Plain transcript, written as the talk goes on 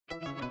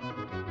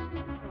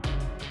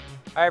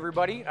Hi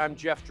everybody, I'm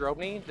Jeff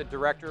Drobny, the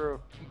Director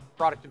of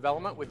Product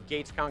Development with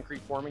Gates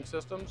Concrete Forming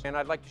Systems, and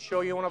I'd like to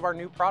show you one of our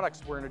new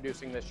products we're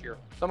introducing this year.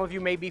 Some of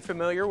you may be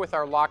familiar with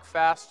our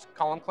lock-fast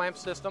column clamp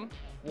system.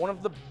 One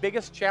of the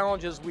biggest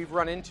challenges we've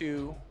run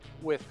into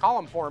with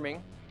column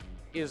forming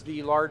is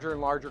the larger and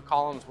larger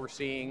columns we're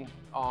seeing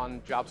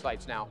on job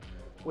sites now.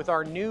 With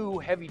our new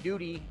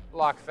heavy-duty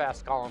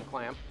lock-fast column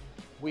clamp,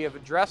 we have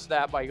addressed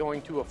that by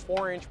going to a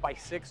 4-inch by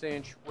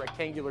 6-inch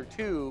rectangular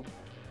tube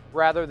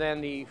rather than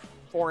the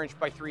 4-inch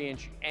by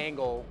 3-inch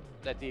angle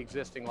that the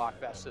existing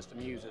lock-fast system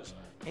uses.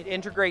 It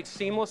integrates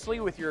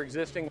seamlessly with your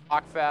existing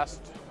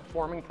lock-fast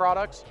forming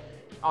products.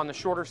 On the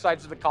shorter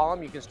sides of the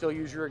column, you can still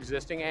use your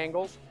existing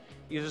angles.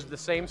 It uses the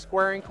same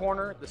squaring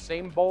corner, the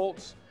same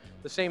bolts,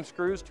 the same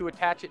screws to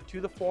attach it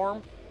to the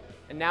form.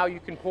 And now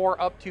you can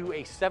pour up to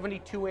a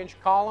 72-inch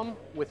column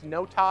with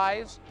no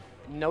ties,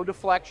 no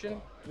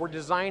deflection. We're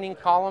designing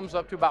columns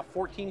up to about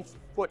 14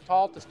 foot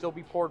tall to still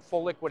be poured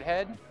full liquid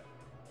head.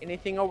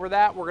 Anything over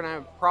that, we're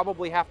gonna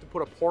probably have to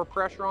put a pour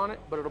pressure on it,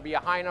 but it'll be a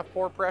high enough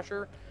pour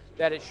pressure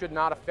that it should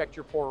not affect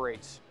your pour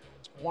rates.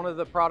 One of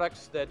the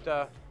products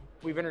that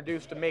we've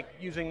introduced to make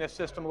using this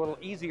system a little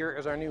easier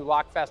is our new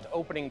lock-fast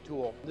opening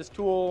tool. This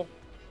tool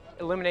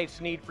eliminates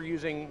the need for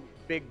using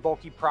big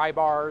bulky pry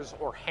bars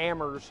or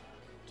hammers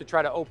to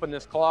try to open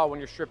this claw when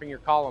you're stripping your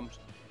columns.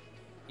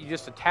 You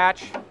just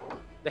attach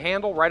the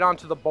handle right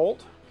onto the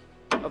bolt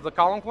of the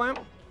column clamp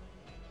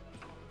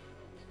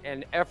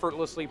and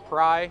effortlessly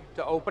pry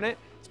to open it.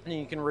 And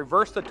you can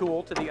reverse the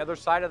tool to the other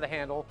side of the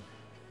handle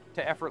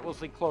to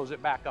effortlessly close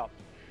it back up.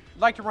 I'd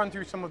like to run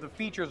through some of the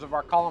features of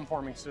our column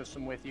forming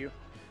system with you.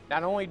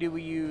 Not only do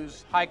we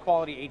use high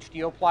quality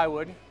HDO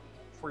plywood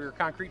for your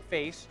concrete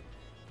face,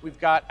 we've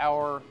got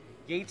our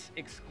Gates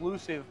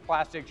exclusive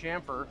plastic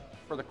chamfer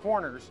for the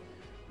corners,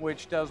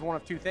 which does one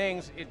of two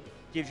things. It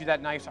gives you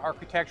that nice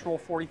architectural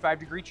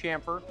 45-degree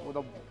chamfer with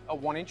a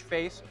 1-inch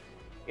face.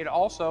 It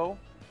also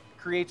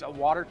creates a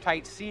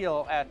watertight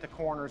seal at the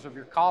corners of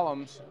your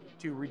columns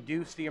to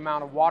reduce the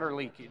amount of water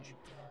leakage.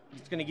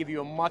 It's going to give you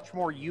a much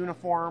more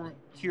uniform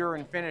cure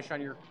and finish on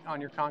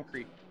your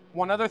concrete.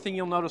 One other thing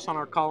you'll notice on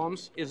our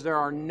columns is there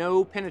are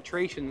no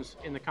penetrations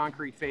in the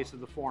concrete face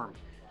of the form.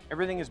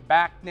 Everything is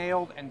back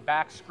nailed and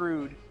back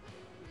screwed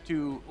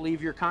to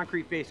leave your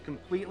concrete face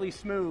completely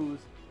smooth,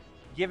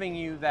 giving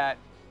you that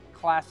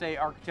Class A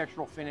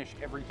architectural finish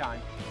every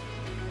time.